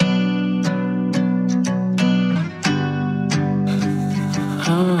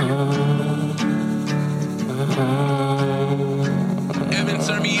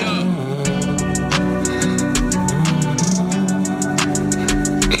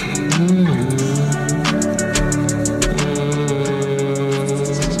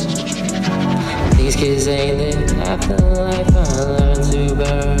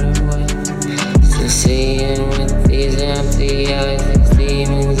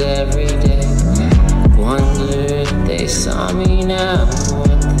every day. Wonder if they saw me now,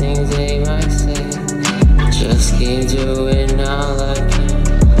 what things they might say. Just keep doing all I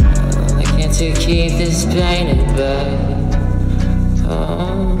can to keep this pain at bay.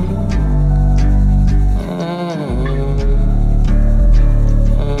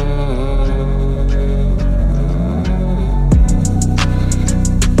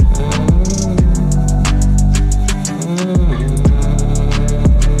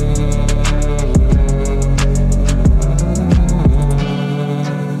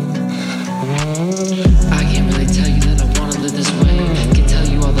 I can't really tell you that I wanna live this way. Can tell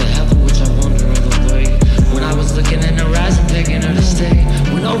you all the hell for which I wander all the way. When I was looking in her eyes and begging her to stay.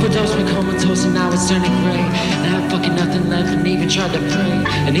 When overdose went comatose and now it's turning gray. And I have fucking nothing left and even tried to pray.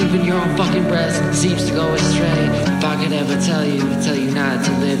 And even your own fucking breath seems to go astray. If I could ever tell you not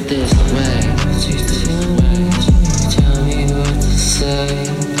to live this way. Tell me what to say.